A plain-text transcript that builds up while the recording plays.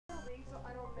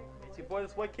It's your boy,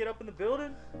 this white kid up in the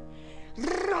building.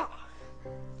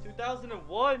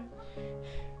 2001.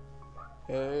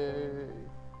 Hey.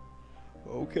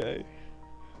 Okay.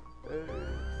 Hey.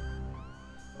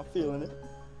 I'm feeling it.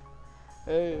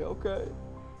 Hey, okay.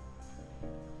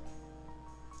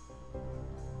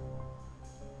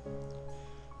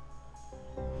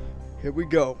 Here we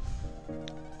go.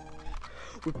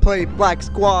 We play Black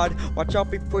Squad. Watch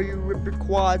out before you rip your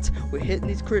quads. We're hitting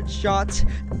these crit shots.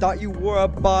 Thought you were a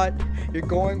bot. You're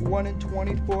going 1 in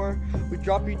 24. We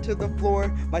drop you to the floor.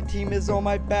 My team is on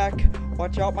my back.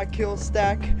 Watch out my kill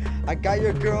stack. I got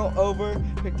your girl over.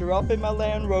 Picked her up in my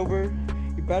Land Rover.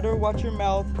 You better watch your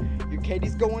mouth. Your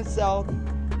Katie's going south.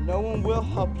 No one will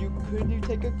help you. Couldn't you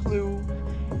take a clue?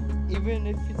 Even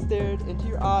if you stared into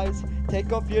your eyes,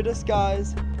 take off your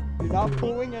disguise. You're not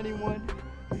fooling anyone.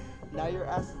 Now your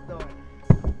ass is done.